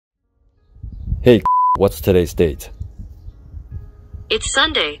Hey, what's today's date? It's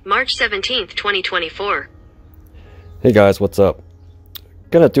Sunday, March 17th, 2024. Hey guys, what's up?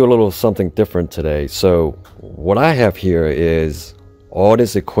 Gonna do a little something different today. So what I have here is all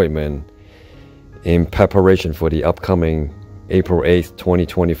this equipment in preparation for the upcoming April 8th,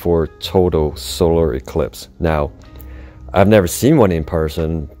 2024 total solar eclipse. Now, I've never seen one in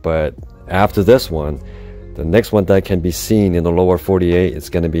person, but after this one, the next one that can be seen in the lower 48 is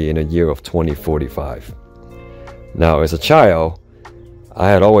going to be in the year of 2045. Now, as a child, I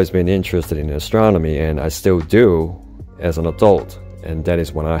had always been interested in astronomy, and I still do as an adult, and that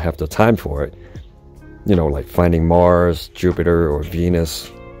is when I have the time for it. You know, like finding Mars, Jupiter, or Venus,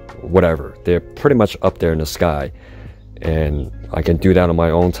 whatever. They're pretty much up there in the sky, and I can do that on my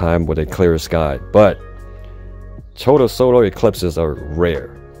own time with a clear sky. But total solar eclipses are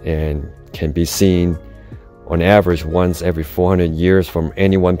rare and can be seen on average once every 400 years from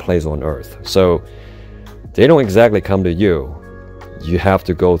any one place on Earth. So they don't exactly come to you. You have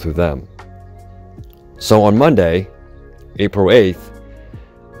to go through them. So on Monday, April 8th,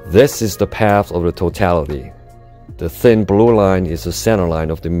 this is the path of the totality. The thin blue line is the center line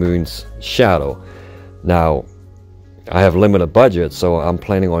of the moon's shadow. Now, I have limited budget, so I'm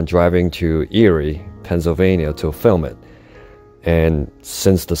planning on driving to Erie, Pennsylvania to film it. And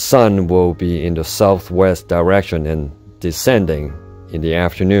since the sun will be in the southwest direction and descending in the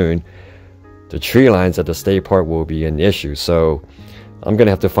afternoon, the tree lines at the state park will be an issue. So I'm gonna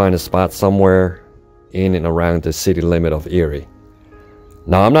have to find a spot somewhere in and around the city limit of Erie.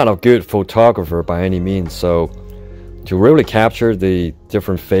 Now, I'm not a good photographer by any means, so to really capture the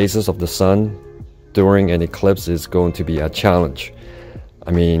different phases of the sun during an eclipse is going to be a challenge.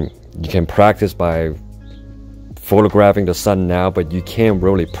 I mean, you can practice by photographing the sun now, but you can't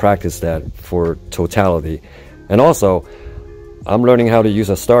really practice that for totality. And also, I'm learning how to use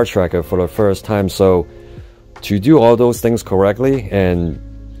a star tracker for the first time, so to do all those things correctly and,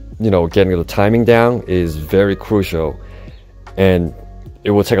 you know, getting the timing down is very crucial, and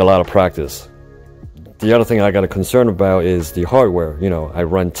it will take a lot of practice. The other thing I got a concern about is the hardware. You know, I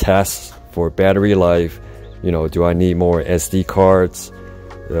run tests for battery life. You know, do I need more SD cards?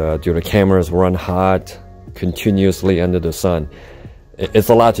 Do the cameras run hot continuously under the sun? It's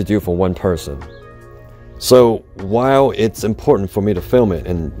a lot to do for one person. So while it's important for me to film it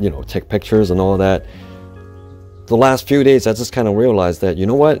and, you know, take pictures and all that, the last few days I just kind of realized that, you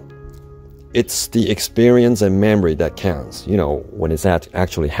know what, it's the experience and memory that counts. You know, when it's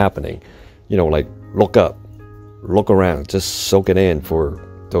actually happening, you know, like look up, look around, just soak it in for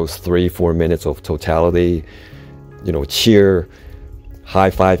those 3-4 minutes of totality. You know, cheer,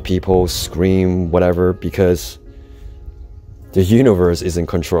 high-five people, scream, whatever, because the universe is in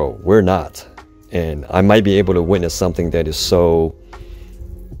control. We're not. And I might be able to witness something that is so,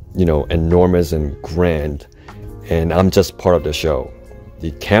 you know, enormous and grand, and I'm just part of the show.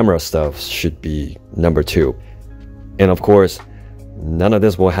 The camera stuff should be number 2. And of course, none of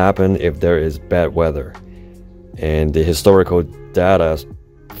this will happen if there is bad weather. And the historical data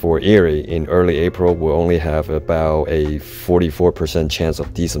for Erie in early April will only have about a 44% chance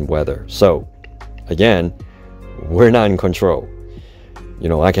of decent weather. So again, we're not in control. You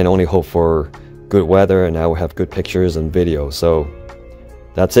know, I can only hope for good weather, and I will have good pictures and videos. So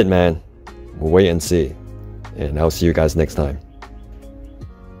that's it, man. We'll wait and see. And I'll see you guys next time.